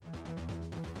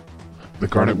The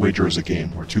Garnet Wager is a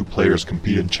game where two players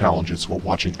compete in challenges while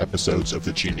watching episodes of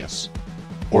The Genius.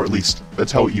 Or at least,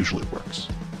 that's how it usually works.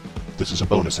 This is a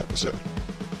bonus episode.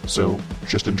 So,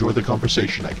 just enjoy the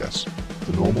conversation, I guess.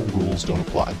 The normal rules don't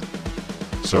apply.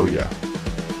 So yeah,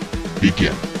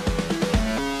 begin.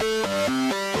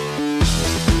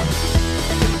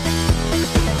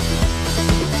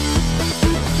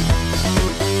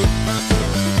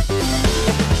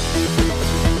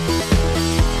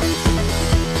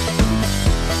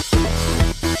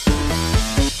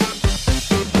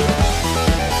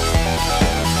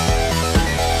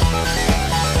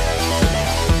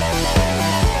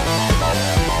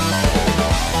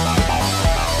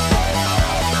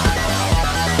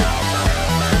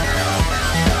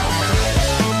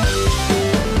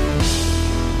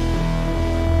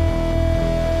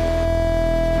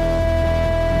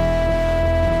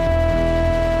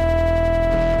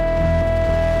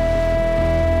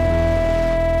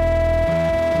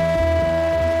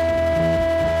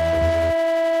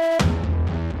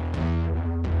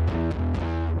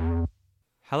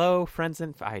 Hello, friends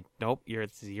and... Nope,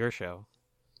 this is your show.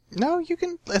 No, you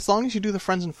can, as long as you do the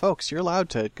friends and folks, you're allowed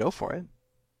to go for it.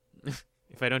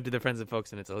 If I don't do the friends and folks,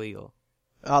 then it's illegal.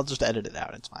 I'll just edit it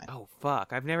out, it's fine. Oh,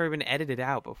 fuck. I've never been edited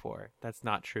out before. That's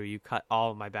not true. You cut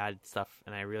all of my bad stuff,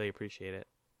 and I really appreciate it.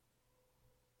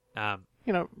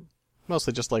 You know,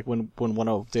 mostly just like when one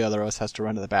of the other of us has to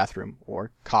run to the bathroom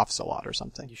or coughs a lot or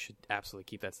something. You should absolutely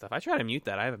keep that stuff. I try to mute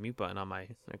that. I have a mute button on my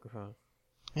microphone.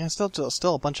 Yeah, still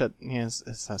a bunch of... Yeah,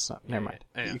 that's not... Never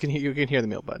mind. You can hear the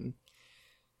mute button.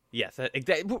 Yes,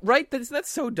 right? That's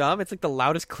so dumb. It's like the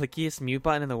loudest, clickiest mute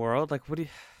button in the world. Like, what do you...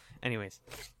 Anyways.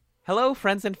 Hello,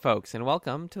 friends and folks, and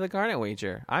welcome to the Garnet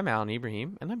Wager. I'm Alan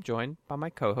Ibrahim, and I'm joined by my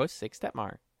co-host, Sig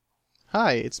Stetmar.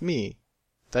 Hi, it's me.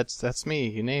 That's me.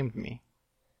 You named me.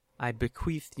 I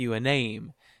bequeathed you a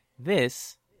name.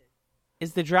 This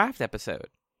is the draft episode.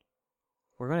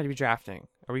 We're going to be drafting.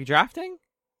 Are we drafting?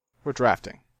 We're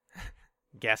drafting.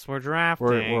 Guess we're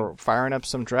drafting. We're firing up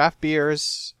some draft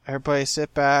beers. Everybody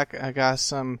sit back. I got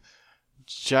some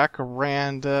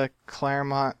Jacaranda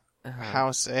Claremont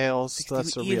House Ales.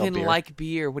 That's a real beer. You even like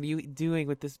beer. What are you doing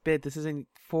with this bit? This isn't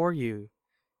for you.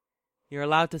 You're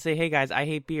allowed to say, hey guys, I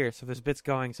hate beer, so this bit's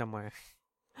going somewhere.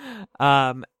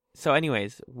 So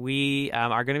anyways, we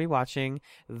are going to be watching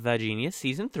The Genius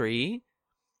Season 3,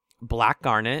 Black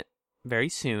Garnet, very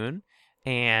soon.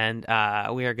 And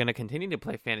we are going to continue to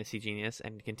play Fantasy Genius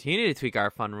and continue to tweak our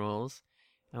fun rules.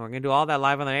 And we're going to do all that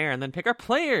live on the air and then pick our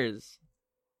players.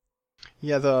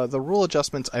 Yeah, the rule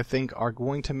adjustments, I think, are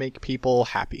going to make people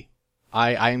happy.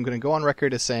 I am going to go on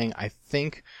record as saying I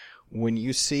think when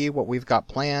you see what we've got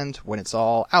planned, when it's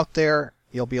all out there,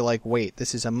 you'll be like, wait,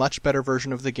 this is a much better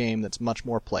version of the game that's much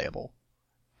more playable.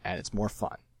 And it's more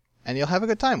fun. And you'll have a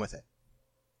good time with it.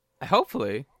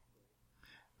 Hopefully.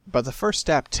 But the first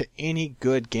step to any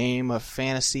good game of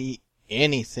fantasy,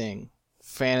 anything,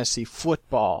 fantasy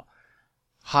football,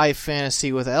 high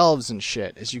fantasy with elves and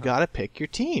shit, is you gotta pick your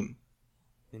team.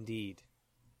 Indeed.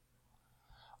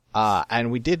 And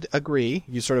we did agree,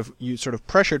 you sort of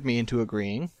pressured me into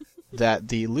agreeing, that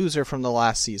the loser from the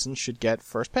last season should get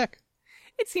first pick.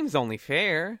 It seems only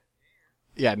fair.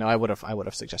 Yeah, no, I would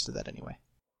have suggested that anyway.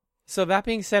 So that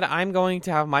being said, I'm going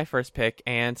to have my first pick,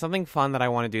 and something fun that I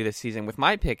want to do this season with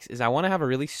my picks is I want to have a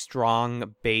really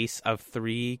strong base of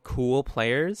 3 cool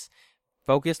players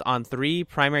focused on 3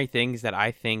 primary things that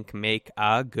I think make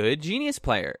a good Genius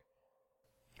player.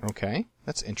 Okay,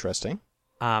 that's interesting.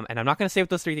 And I'm not going to say what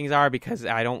those 3 things are because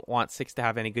I don't want Six to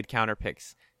have any good counter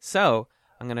picks. So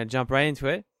I'm going to jump right into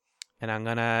it, and I'm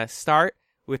going to start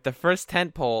with the first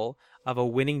tentpole of a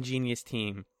winning Genius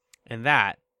team, and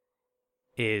that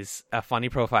is a funny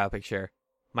profile picture.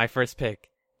 My first pick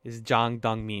is Jang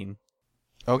Dong-min.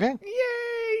 Okay.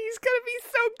 Yay! He's gonna be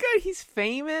so good. He's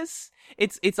famous.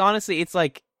 It's honestly, it's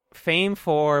like fame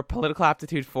 4, political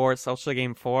aptitude 4, social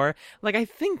game 4. Like, I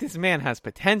think this man has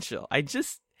potential.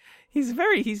 He's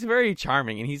very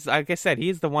charming, and he's, like I said,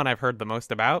 he's the one I've heard the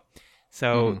most about.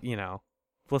 So,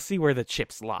 we'll see where the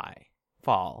chips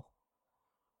fall.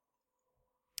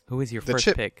 Who is your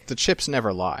first pick? The chips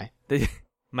never lie.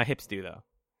 My hips do, though.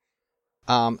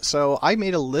 So I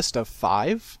made a list of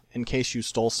 5 in case you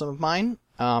stole some of mine.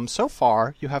 So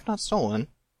far, you have not stolen.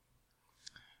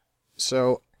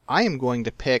 So I am going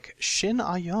to pick Shin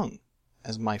Ah-young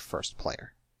as my first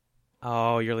player.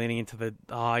 Oh, you're leaning into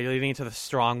the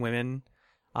strong women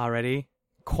already?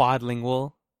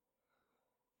 Quadlingual.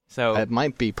 So it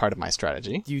might be part of my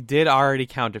strategy. You did already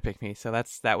counterpick me, so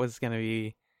that was going to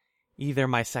be either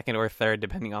my second or third,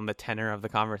 depending on the tenor of the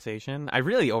conversation. I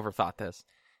really overthought this.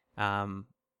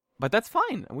 But that's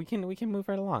fine. We can move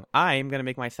right along. I am gonna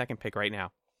make my second pick right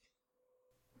now.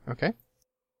 Okay.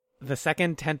 The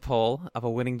second tentpole of a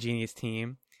winning Genius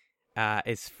team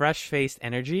is fresh-faced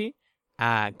energy,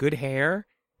 good hair,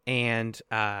 and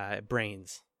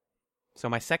brains. So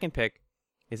my second pick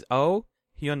is Oh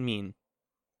Hyun-min.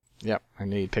 Yep, I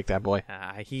knew you'd pick that boy.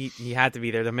 He had to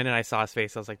be there. The minute I saw his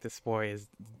face, I was like, this boy is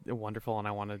wonderful, and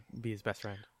I want to be his best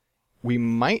friend. We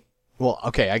might... Well,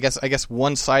 okay, I guess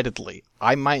one-sidedly,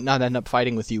 I might not end up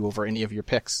fighting with you over any of your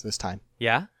picks this time.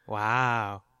 Yeah?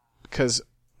 Wow. Because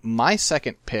my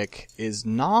second pick is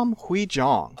Nam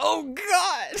Hui-jong. Oh,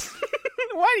 God!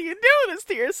 Why do you do this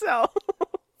to yourself?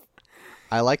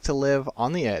 I like to live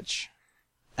on the edge.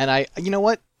 And you know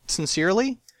what?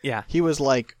 Sincerely, Yeah. he was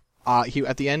like,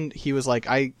 at the end, he was like,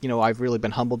 I've really been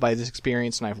humbled by this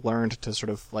experience, and I've learned to sort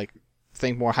of, like,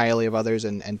 think more highly of others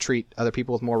and treat other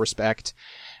people with more respect.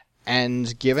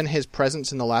 And given his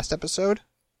presence in the last episode,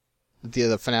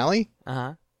 the finale,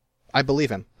 I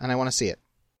believe him, and I want to see it.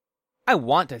 I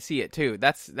want to see it too.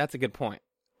 That's a good point.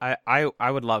 I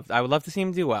would love to see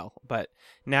him do well, but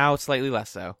now slightly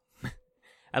less so.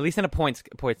 At least in a points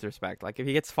respect. Like if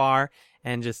he gets far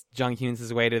and just Jung Hyun's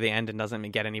his way to the end and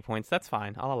doesn't get any points, that's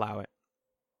fine. I'll allow it.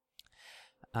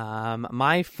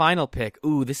 My final pick.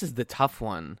 Ooh, this is the tough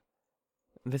one.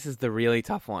 This is the really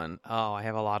tough one. Oh, I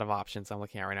have a lot of options I'm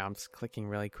looking at right now. I'm just clicking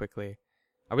really quickly.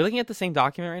 Are we looking at the same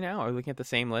document right now? Are we looking at the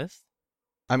same list?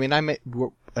 I mean,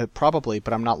 probably,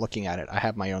 but I'm not looking at it. I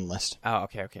have my own list. Oh,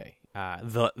 okay.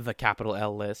 The capital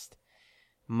L list.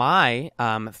 My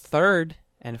third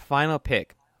and final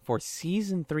pick for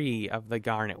season 3 of the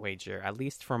Garnet Wager, at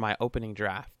least for my opening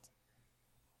draft,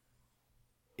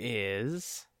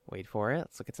 is... Wait for it.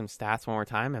 Let's look at some stats one more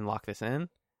time and lock this in.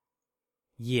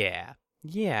 Yeah.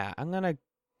 I'm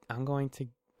going to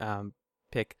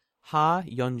pick Ha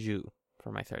Yeonju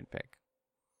for my third pick.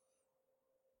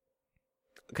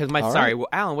 Because sorry, well,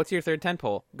 Alan, what's your third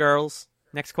tentpole? Girls.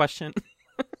 Next question.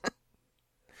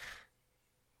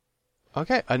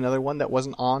 Okay, another one that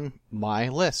wasn't on my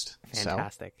list.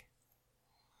 Fantastic. So,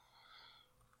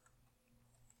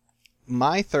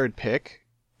 my third pick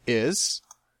is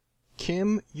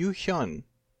Kim Yoo-hyun.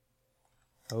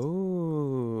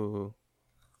 Oh.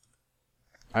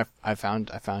 I found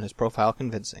his profile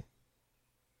convincing.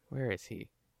 Where is he?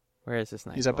 Where is this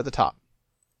nice? He's up at the top.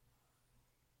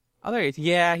 Oh, there he is.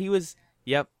 Yeah, he was.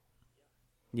 Yep.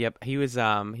 He was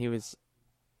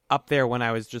up there when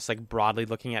I was just like broadly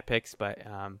looking at picks, but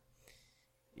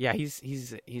yeah,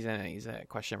 he's a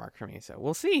question mark for me. So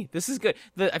we'll see. This is good.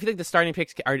 I feel like the starting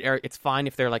picks are it's fine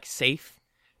if they're like safe,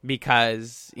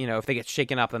 because if they get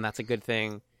shaken up, then that's a good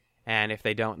thing, and if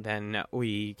they don't, then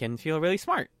we can feel really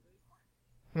smart.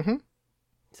 Mm-hmm.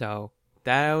 So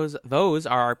those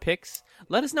are our picks.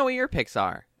 Let us know what your picks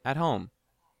are at home.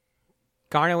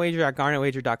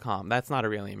 GarnetWager@GarnetWager.com. That's not a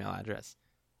real email address.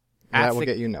 That will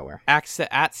get you nowhere. At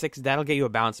 6, that'll get you a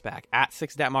bounce back. At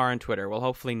 6datmar on Twitter will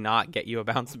hopefully not get you a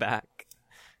bounce back.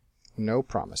 No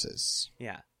promises.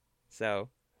 Yeah. So,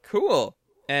 cool.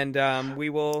 And we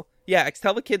will... Yeah,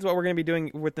 tell the kids what we're going to be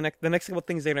doing with the next couple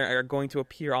things that are going to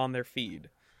appear on their feed.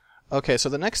 Okay, so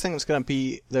the next thing that's going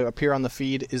to appear on the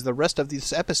feed is the rest of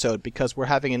this episode, because we're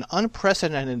having an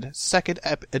unprecedented second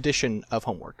edition of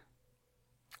homework.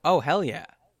 Oh, hell yeah.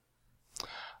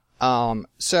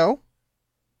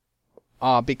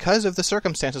 Because of the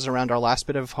circumstances around our last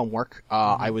bit of homework,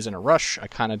 I was in a rush. I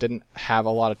kind of didn't have a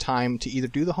lot of time to either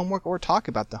do the homework or talk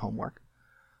about the homework.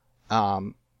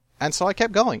 And so I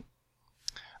kept going.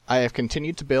 I have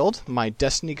continued to build my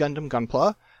Destiny Gundam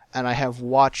Gunpla, and I have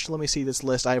watched, let me see this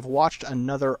list, I have watched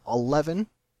another 11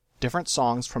 different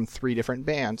songs from 3 different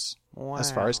bands,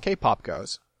 as far as K-pop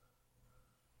goes.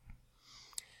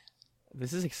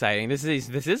 This is exciting. This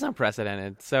is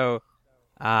unprecedented. So,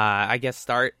 I guess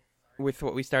start with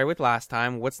what we started with last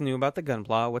time. What's new about the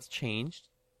Gunpla? What's changed?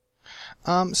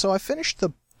 So I finished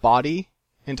the body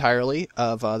entirely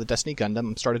of the Destiny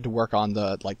Gundam. Started to work on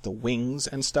the wings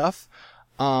and stuff.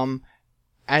 And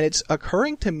it's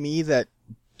occurring to me that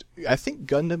I think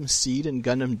Gundam Seed and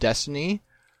Gundam Destiny,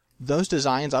 those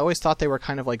designs, I always thought they were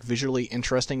kind of like visually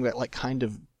interesting, but like kind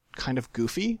of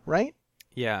goofy, right?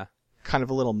 Yeah. Kind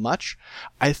of a little much.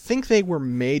 I think they were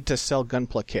made to sell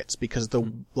Gunpla kits, because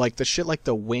the shit like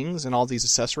the wings and all these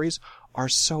accessories are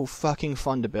so fucking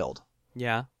fun to build.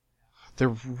 Yeah. They're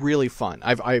really fun.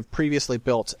 I've previously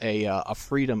built a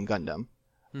Freedom Gundam,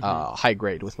 high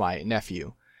grade, with my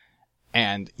nephew.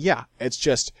 And yeah, it's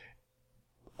just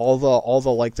all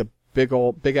the like the big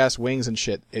ass wings and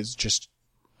shit is just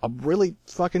a really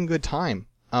fucking good time.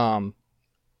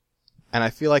 And I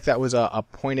feel like that was a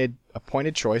pointed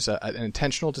choice, an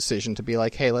intentional decision to be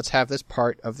like, hey, let's have this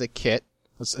part of the kit,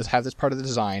 let's have this part of the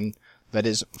design that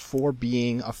is for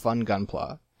being a fun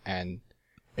Gunpla, and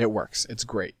it works. It's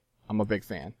great. I'm a big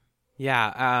fan.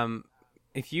 Yeah,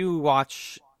 if you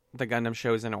watch the Gundam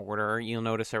shows in order, you'll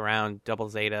notice around Double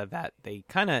Zeta that they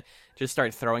kind of just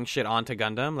start throwing shit onto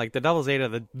Gundam. Like the Double Zeta,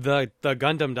 the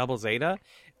Gundam Double Zeta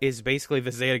is basically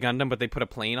the Zeta Gundam, but they put a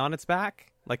plane on its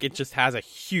back. Like it just has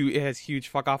huge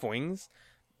fuck off wings.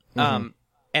 And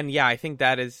yeah, I think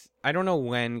that is, I don't know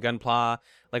when Gunpla,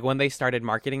 like when they started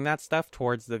marketing that stuff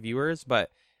towards the viewers,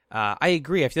 but I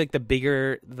agree. I feel like the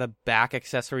bigger the back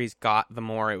accessories got, the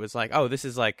more it was like, oh, this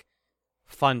is like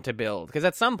fun to build. Because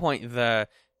at some point, the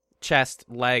chest,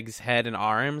 legs, head, and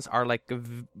arms are like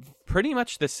pretty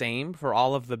much the same for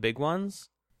all of the big ones.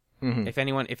 If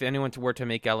anyone were to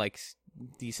make a like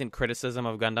decent criticism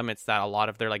of Gundam, it's that a lot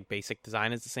of their like basic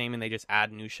design is the same, and they just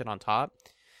add new shit on top.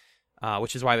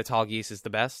 Which is why the Tall Geese is the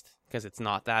best, because it's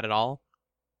not that at all.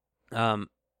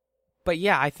 But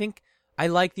yeah, I think I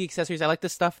like the accessories. I like the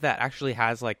stuff that actually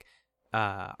has like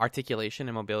articulation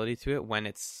and mobility to it when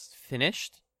it's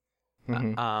finished.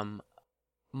 I'm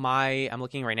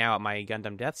looking right now at my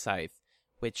Gundam Death Scythe,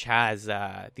 which has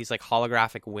these like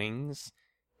holographic wings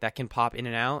that can pop in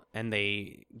and out, and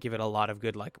they give it a lot of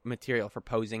good like material for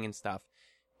posing and stuff.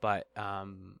 But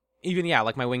even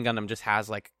like my Wing Gundam just has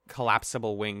like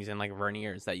collapsible wings and like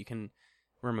verniers that you can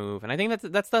remove, and I think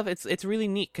that stuff it's really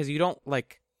neat because you don't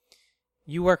like,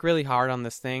 you work really hard on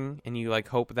this thing and you like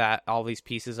hope that all these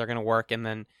pieces are gonna work, and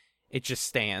then it just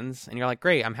stands, and you're like,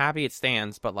 great, I'm happy it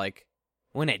stands, but like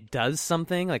when it does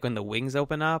something, like when the wings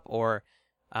open up, or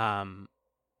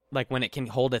like when it can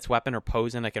hold its weapon or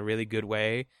pose in like a really good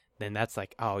way, then that's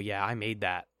like, oh yeah, I made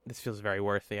that. This feels very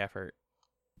worth the effort.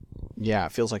 Yeah,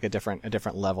 it feels like a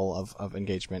different level of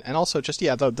engagement. And also just,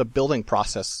 the building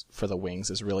process for the wings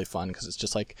is really fun because it's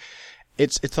just like,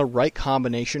 it's the right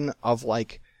combination of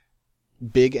like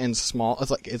big and small.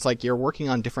 It's like you're working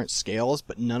on different scales,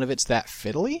 but none of it's that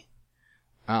fiddly.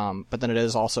 But then it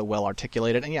is also well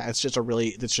articulated. And yeah, it's just a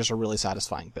really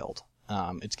satisfying build.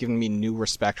 It's given me new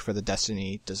respect for the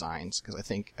Destiny designs because I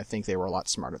think they were a lot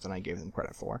smarter than I gave them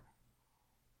credit for.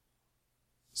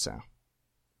 So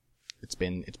it's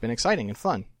been exciting and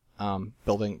fun.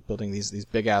 Building these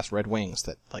big ass red wings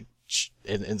that like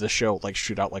in the show like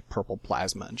shoot out like purple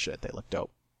plasma and shit. They look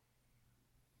dope.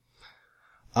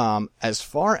 As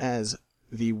far as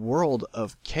the world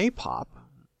of K-pop,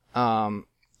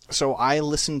 so I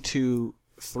listened to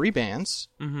 3 bands.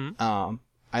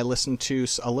 I listened to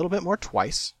a little bit more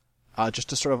Twice, just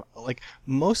to sort of like,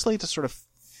 mostly to sort of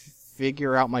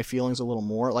figure out my feelings a little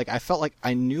more. Like I felt like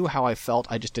I knew how I felt,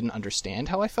 I just didn't understand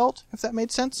how I felt, if that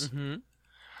made sense. And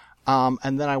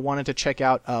then I wanted to check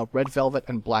out Red Velvet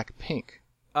and Black Pink.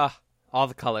 All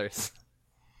the colors.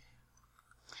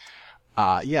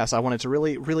 Yes, I wanted to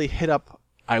really hit up.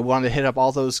 I wanted to hit up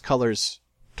all those colors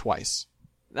twice.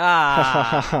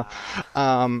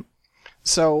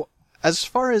 So as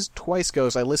far as Twice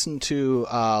goes, I listened to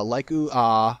Like Ooh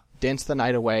Ah, Dance the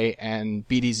Night Away, and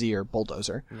BDZ or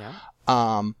Bulldozer. Yeah.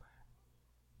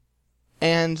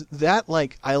 And that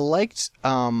like I liked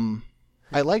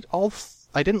all.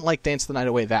 I didn't like Dance the Night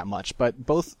Away that much, but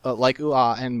both Like Ooh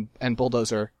Ah and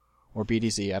Bulldozer or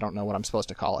BDZ, I don't know what I'm supposed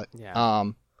to call it.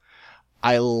 Yeah.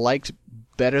 I liked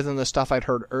better than the stuff I'd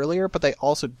heard earlier, but they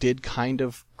also did kind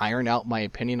of iron out my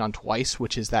opinion on Twice,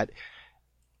 which is that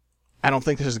I don't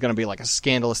think this is going to be like a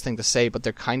scandalous thing to say, but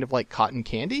they're kind of like cotton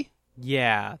candy.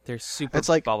 Yeah, they're super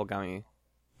like, bubblegummy.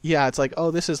 Yeah, it's like,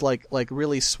 oh, this is like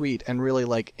really sweet and really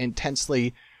like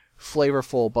intensely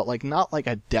flavorful, but like not like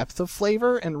a depth of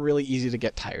flavor and really easy to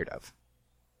get tired of.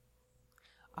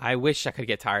 I wish I could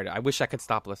get tired. I wish I could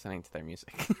stop listening to their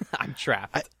music. I'm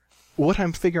trapped. What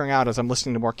I'm figuring out as I'm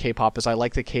listening to more K-pop is I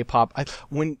like the K-pop.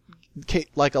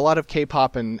 Like a lot of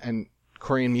K-pop and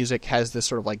Korean music has this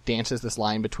sort of like dances this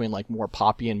line between like more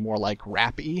poppy and more like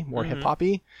rappy, more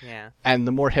hip-hoppy. Yeah. And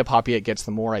the more hip-hoppy it gets,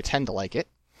 the more I tend to like it.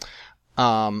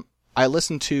 I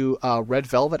listened to Red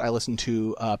Velvet. I listened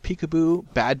to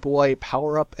Peekaboo, Bad Boy,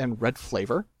 Power Up, and Red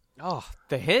Flavor. Oh,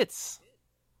 the hits.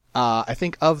 I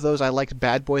think of those I liked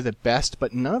Bad Boy the best,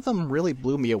 but none of them really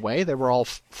blew me away. They were all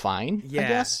fine, I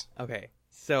guess. Okay.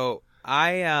 So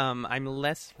I'm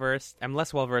less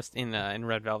well versed in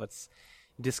Red Velvet's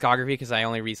discography because I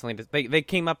only recently they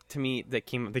came up to me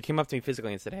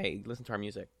physically and said, "Hey, listen to our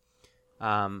music."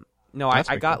 No,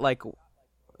 I got cool. Like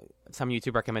some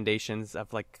YouTube recommendations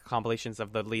of like compilations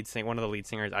of one of the lead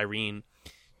singers, Irene,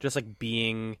 just like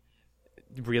being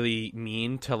really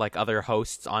mean to like other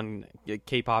hosts on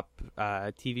K-pop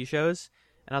TV shows,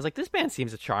 And I was like, this band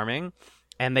seems charming.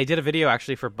 And they did a video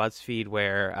actually for BuzzFeed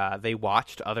where they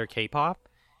watched other K-pop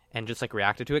and just like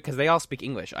reacted to it because they all speak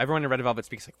English. Everyone in Red Velvet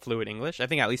speaks like fluent English. I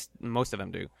think at least most of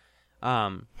them do.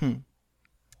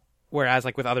 Whereas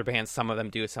like with other bands, some of them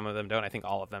do, some of them don't. I think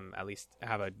all of them at least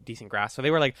have a decent grasp. So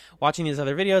they were like watching these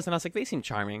other videos, and I was like, they seem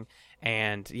charming.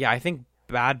 And yeah, I think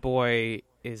Bad Boy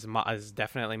is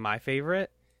definitely my favorite.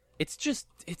 It's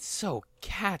so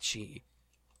catchy,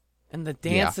 and the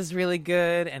dance is really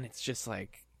good, and it's just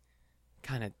like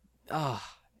kind of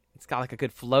it's got like a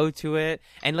good flow to it,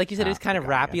 and like you said, it's kind of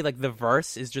rappy. Yeah. Like the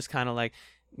verse is just kind of like,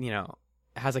 you know,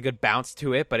 has a good bounce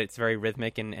to it, but it's very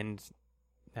rhythmic and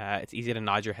it's easy to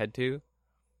nod your head to.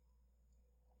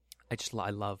 I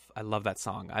love that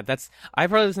song. I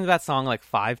probably listened to that song like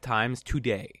 5 times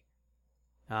today.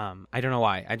 I don't know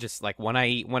why. I just like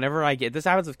whenever I get this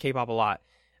happens with K-pop a lot,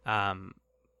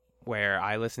 where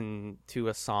I listen to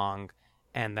a song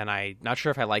and then I not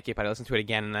sure if I like it, but I listen to it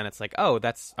again and then it's like, oh,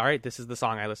 that's all right. This is the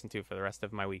song I listen to for the rest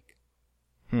of my week.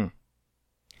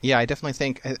 Yeah, I definitely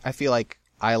think I feel like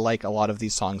I like a lot of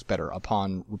these songs better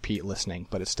upon repeat listening,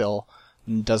 but it still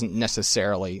doesn't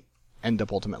necessarily end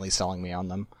up ultimately selling me on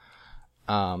them.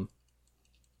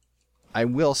 I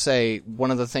will say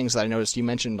one of the things that I noticed, you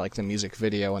mentioned like the music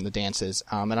video and the dances,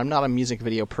 and I'm not a music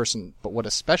video person, but what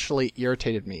especially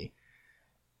irritated me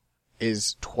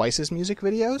is Twice's music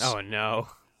videos. Oh no.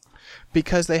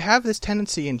 Because they have this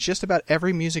tendency in just about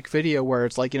every music video where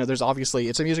it's like, you know, there's obviously,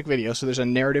 it's a music video, so there's a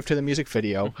narrative to the music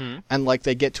video, and like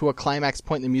they get to a climax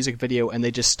point in the music video and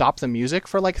they just stop the music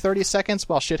for like 30 seconds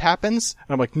while shit happens.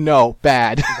 And I'm like, no,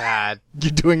 bad. Bad.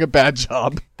 You're doing a bad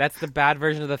job. That's the bad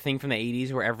version of the thing from the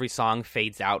 80s where every song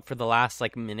fades out for the last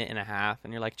like minute and a half,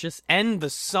 and you're like, just end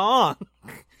the song.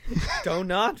 Do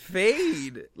not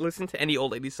fade. Listen to any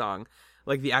old 80s song,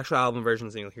 like the actual album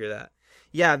versions, and you'll hear that.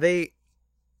 Yeah, they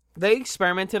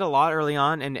experimented a lot early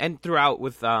on and throughout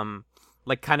with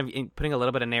like kind of putting a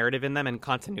little bit of narrative in them and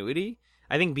continuity.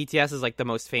 I think BTS is like the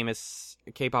most famous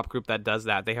K-pop group that does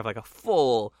that. They have like a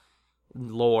full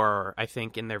lore, I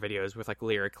think, in their videos with like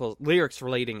lyrics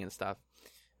relating and stuff.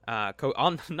 Not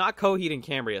Coheed and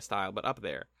Cambria style, but up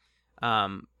there.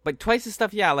 But Twice's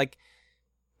stuff, yeah, like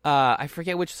I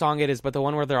forget which song it is, but the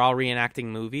one where they're all reenacting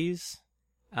movies.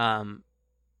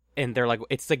 And they're like,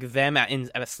 it's like them at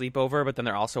a sleepover, but then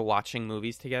they're also watching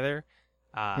movies together.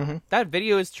 That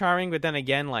video is charming, but then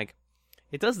again, like,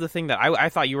 it does the thing that I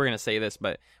thought you were going to say this,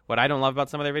 but what I don't love about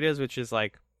some of their videos, which is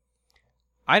like,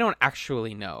 I don't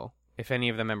actually know if any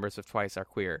of the members of Twice are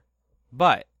queer,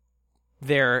 but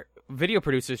their video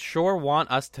producers sure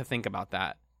want us to think about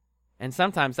that. And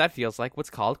sometimes that feels like what's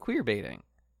called queer baiting.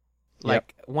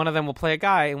 Like, one of them will play a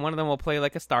guy, and one of them will play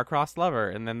like a star-crossed lover,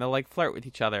 and then they'll like flirt with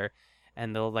each other.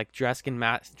 And they'll like dress in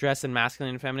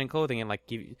masculine and feminine clothing and like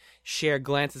share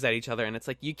glances at each other. And it's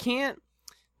like, you can't.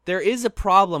 There is a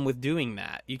problem with doing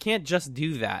that. You can't just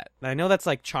do that. I know that's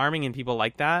like charming and people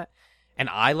like that, and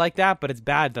I like that, but it's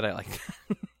bad that I like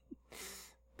that.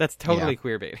 That's totally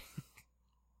queer baiting.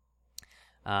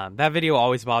 That video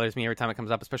always bothers me every time it comes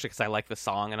up, especially because I like the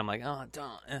song and I'm like, oh,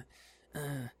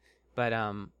 don't. But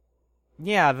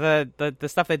yeah, the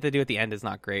stuff that they do at the end is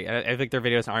not great. I think their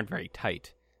videos aren't very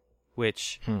tight.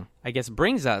 Which, I guess,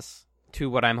 brings us to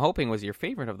what I'm hoping was your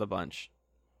favorite of the bunch.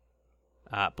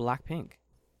 Blackpink.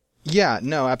 Yeah,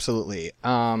 no, absolutely.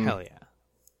 Hell yeah.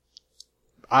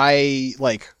 I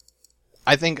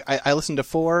think I listened to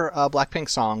 4 Blackpink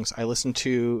songs. I listened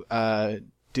to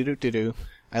Do Do Do Do.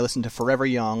 I listened to Forever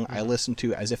Young. I listened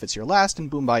to As If It's Your Last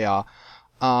and Boombayah.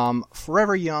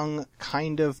 Forever Young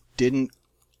kind of didn't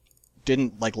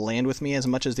like land with me as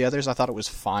much as the others. I thought it was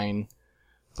fine.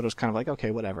 But it was kind of like,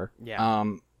 okay, whatever. Yeah.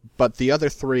 But the other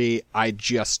 3, I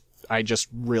just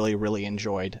really, really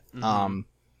enjoyed. And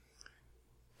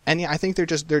yeah, I think they're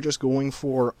just going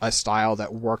for a style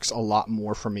that works a lot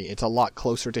more for me. It's a lot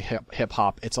closer to hip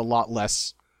hop. It's a lot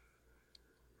less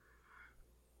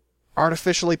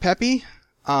artificially peppy,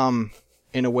 in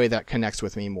a way that connects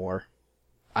with me more.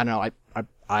 I don't know.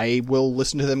 I will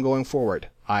listen to them going forward.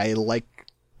 I like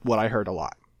what I heard a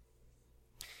lot.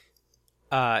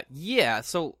 Yeah,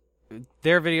 so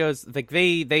their videos, like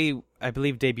they I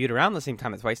believe debuted around the same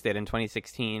time that Twice did in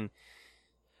 2016.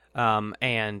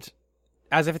 And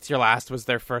As If It's Your Last was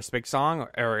their first big song,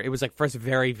 or it was like first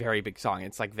very, very big song.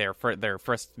 It's like their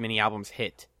first mini album's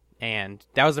hit. And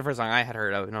that was the first song I had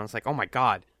heard of, and I was like, oh my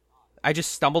god. I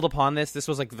just stumbled upon this. This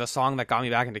was like the song that got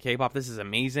me back into K-pop. This is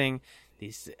amazing.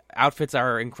 These outfits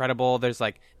are incredible. There's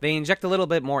like, they inject a little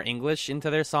bit more English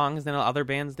into their songs than other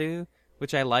bands do,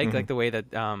 which I like the way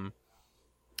that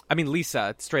I mean,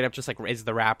 Lisa straight up just like is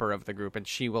the rapper of the group, and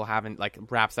she will have like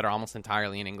raps that are almost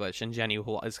entirely in English. And Jenny,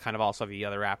 who is kind of also the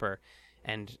other rapper,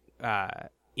 and I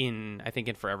think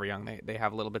in Forever Young they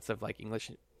have little bits of like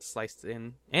English sliced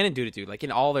in, and in Do like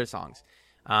in all their songs.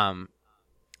 And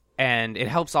it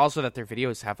helps also that their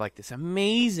videos have like this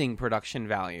amazing production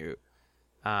value.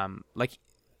 Like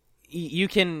you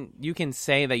can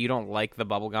say that you don't like the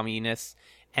bubblegumminess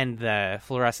and the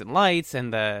fluorescent lights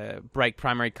and the bright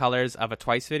primary colors of a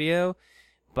Twice video,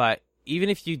 but even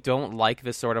if you don't like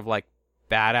the sort of like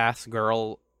badass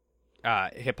girl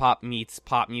hip hop meets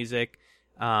pop music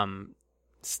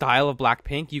style of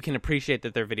Blackpink, you can appreciate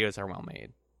that their videos are well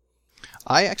made.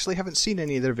 I actually haven't seen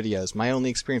any of their videos. My only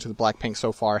experience with Blackpink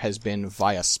so far has been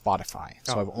via Spotify,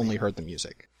 so I've only heard the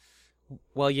music.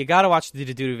 Well, you gotta watch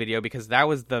the Do video because that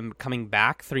was them coming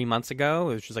back 3 months ago,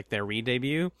 which was like their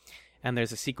re-debut. And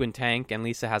there's a sequin tank, and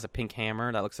Lisa has a pink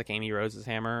hammer that looks like Amy Rose's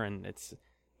hammer, and it's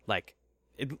like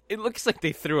it looks like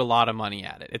they threw a lot of money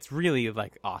at it. It's really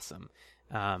like awesome.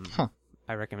 I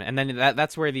recommend. And then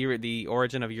that's where the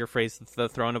origin of your phrase, "the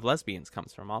throne of lesbians,"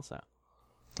 comes from, also.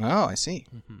 Oh, I see.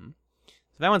 Mm-hmm.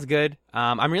 So that one's good.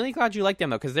 I'm really glad you like them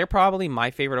though, because they're probably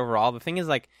my favorite overall. The thing is,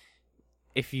 like,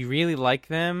 if you really like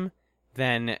them,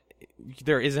 then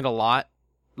there isn't a lot.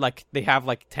 Like, they have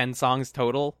like 10 songs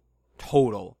total,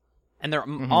 and they're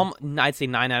I'd say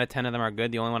 9 out of 10 of them are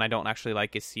good. The only one I don't actually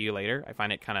like is "See You Later." I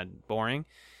find it kind of boring.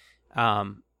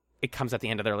 It comes at the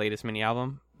end of their latest mini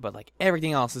album, but like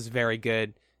everything else is very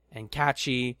good and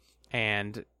catchy,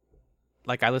 and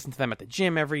like I listen to them at the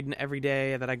gym every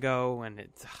day that I go, and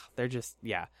they're just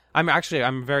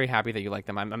I'm very happy that you like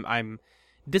them. I'm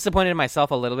disappointed in myself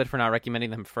a little bit for not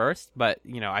recommending them first, but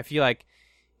I feel like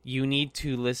you need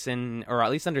to listen or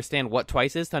at least understand what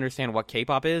Twice is to understand what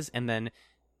K-pop is, and then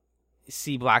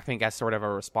see Blackpink as sort of a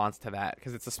response to that,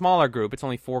 because it's a smaller group. It's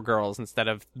only 4 girls instead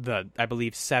of the, I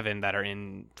believe, 7 that are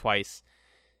in Twice.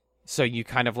 So you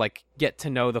kind of like get to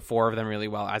know the 4 of them really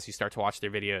well as you start to watch their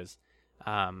videos.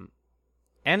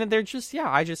 And they're just,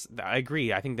 I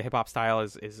agree. I think the hip hop style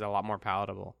is a lot more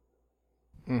palatable.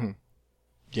 Mm-hmm.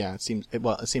 Yeah, it seems a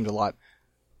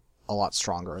lot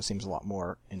stronger. It seems a lot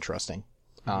more interesting.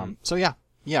 Mm-hmm. So yeah,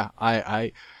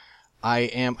 I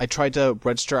tried to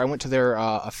register. I went to their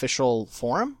official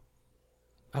forum.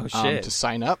 Oh shit! To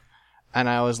sign up, and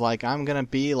I was like, I'm gonna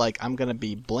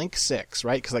be Blink 6,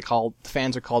 right? Because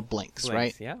fans are called Blinks,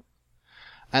 right? Yeah.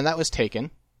 And that was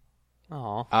taken.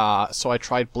 Oh. So I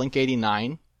tried Blink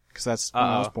 89 because that's when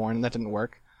I was born, and that didn't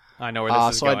work. I know where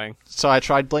this is going. So I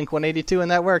tried Blink 182, and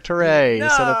that worked. Hooray! No!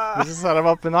 Set him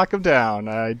up and knock him down.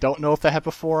 I don't know if they have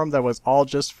a forum. That was all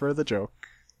just for the joke.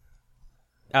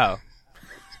 Oh.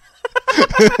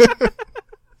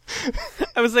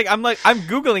 I'm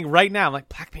Googling right now. I'm like,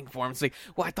 Blackpink forums. Like,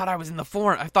 well, I thought I was in the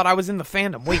forum. I thought I was in the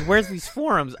fandom. Wait, where's these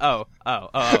forums? Oh.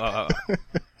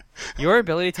 Your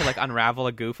ability to like unravel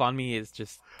a goof on me is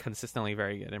just consistently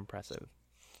very good, impressive.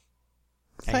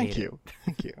 Thank you.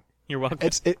 You're welcome.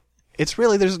 It's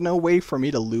really, there's no way for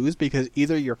me to lose, because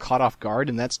either you're caught off guard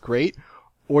and that's great,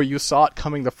 or you saw it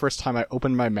coming the first time I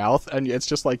opened my mouth, and it's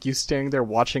just like you standing there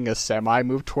watching a semi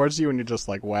move towards you, and you're just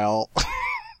like, well.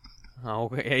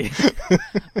 Okay.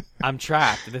 I'm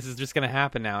trapped. This is just gonna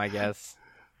happen now, I guess.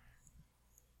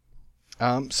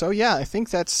 So yeah, I think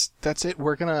that's it.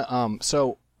 We're gonna,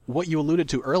 so what you alluded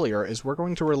to earlier is we're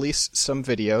going to release some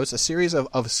videos, a series of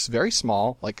very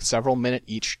small, like several minute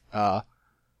each,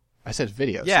 I said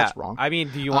videos. Yeah. That's wrong. I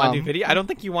mean, do you want to do video? I don't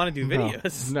think you want to do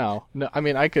videos. No. I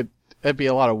mean, it'd be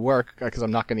a lot of work because I'm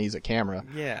not going to use a camera.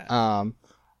 Yeah.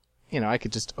 I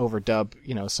could just overdub,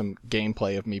 some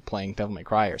gameplay of me playing Devil May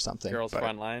Cry or something. Girls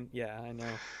Frontline. Yeah, I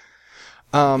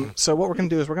know. So what we're going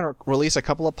to do is we're going to release a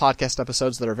couple of podcast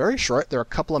episodes that are very short. They're a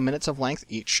couple of minutes of length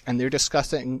each, and they're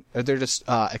explaining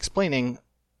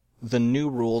the new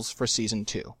rules for season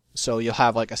 2. So you'll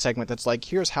have like a segment that's like,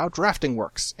 here's how drafting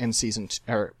works in season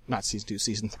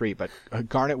 3, but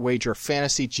Garnet Wager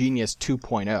Fantasy Genius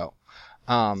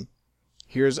 2.0.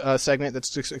 Here's a segment that's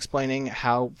just explaining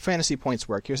how fantasy points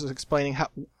work. Here's explaining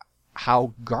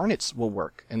how Garnets will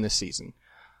work in this season.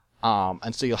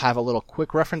 And so you'll have a little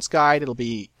quick reference guide. It'll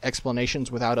be explanations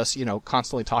without us,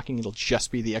 constantly talking. It'll just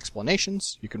be the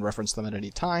explanations. You can reference them at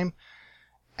any time.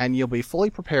 And you'll be fully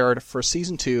prepared for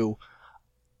season 2.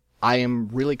 I am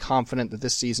really confident that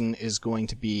this season is going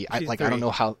to be, I don't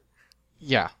know how,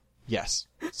 yes.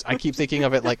 I keep thinking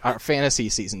of it like our fantasy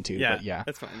season 2, but yeah.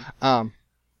 That's fine.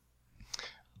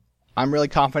 I'm really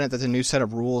confident that the new set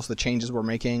of rules, the changes we're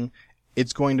making,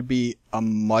 it's going to be a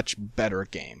much better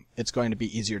game. It's going to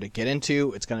be easier to get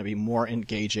into, it's going to be more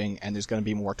engaging, and there's going to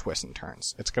be more twists and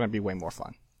turns. It's going to be way more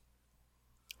fun.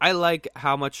 I like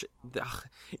how much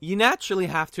you naturally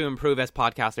have to improve as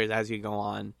podcasters as you go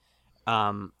on.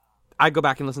 I go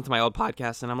back and listen to my old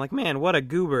podcasts, and I'm like, man, what a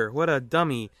goober, what a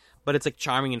dummy. But it's like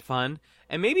charming and fun,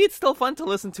 and maybe it's still fun to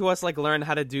listen to us like learn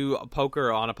how to do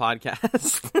poker on a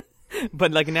podcast.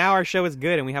 But like now our show is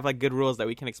good, and we have like good rules that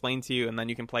we can explain to you, and then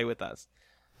you can play with us.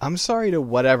 I'm sorry to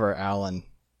whatever, Alan,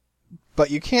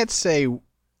 but you can't say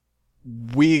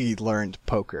we learned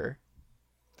poker.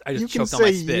 I just you choked on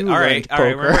my spit. All right.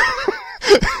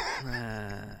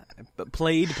 But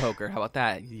played poker. How about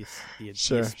that? You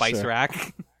spice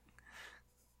rack.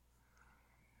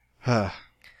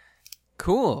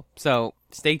 Cool. So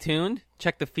stay tuned.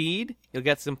 Check the feed. You'll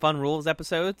get some fun rules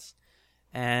episodes,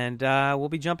 and we'll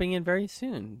be jumping in very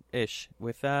soon-ish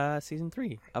with season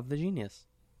 3 of The Genius.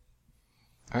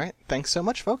 All right. Thanks so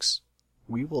much, folks.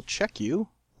 We will check you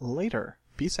later.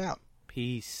 Peace out.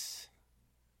 Peace.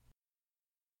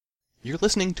 You're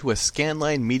listening to a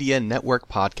Scanline Media Network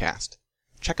podcast.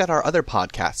 Check out our other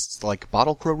podcasts like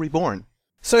Bottle Crow Reborn.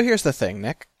 So here's the thing,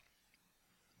 Nick.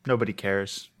 Nobody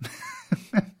cares.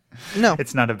 No.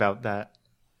 It's not about that.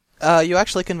 You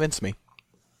actually convinced me.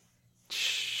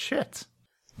 Shit.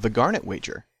 The Garnet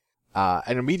wager.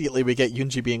 And immediately we get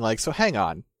Yunji being like, so hang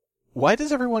on. Why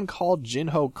does everyone call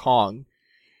Jinho Kong?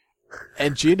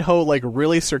 And Jinho, like,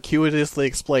 really circuitously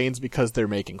explains because they're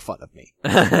making fun of me.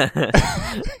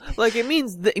 Like, it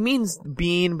means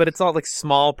bean, but it's all, like,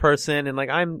 small person, and, like,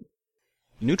 I'm...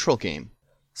 Neutral game.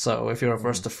 So if you're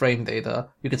averse to frame data,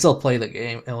 you can still play the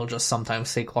game, it'll just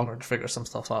sometimes take longer to figure some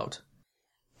stuff out.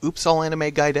 Oops All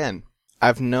Anime Gaiden.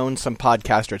 I've known some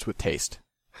podcasters with taste,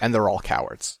 and they're all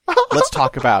cowards. Let's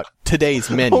talk about today's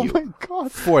menu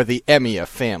for the Emiya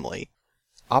family.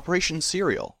 Operation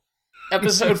Cereal.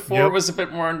 Episode 4 was a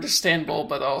bit more understandable,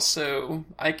 but also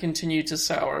I continue to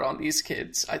sour on these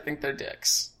kids. I think they're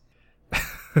dicks.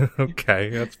 Okay,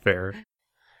 that's fair.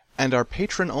 And our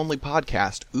patron-only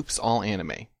podcast, Oops All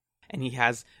Anime. And he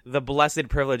has the blessed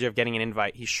privilege of getting an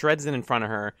invite. He shreds it in front of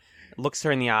her, looks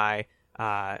her in the eye,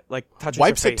 like touches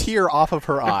Wipes her a face. tear off of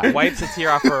her eye. Wipes a tear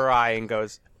off her eye and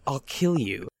goes, I'll kill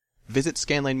you. Visit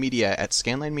Scanline Media at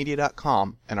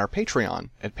scanlinemedia.com and our Patreon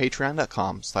at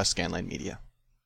patreon.com/scanlinemedia.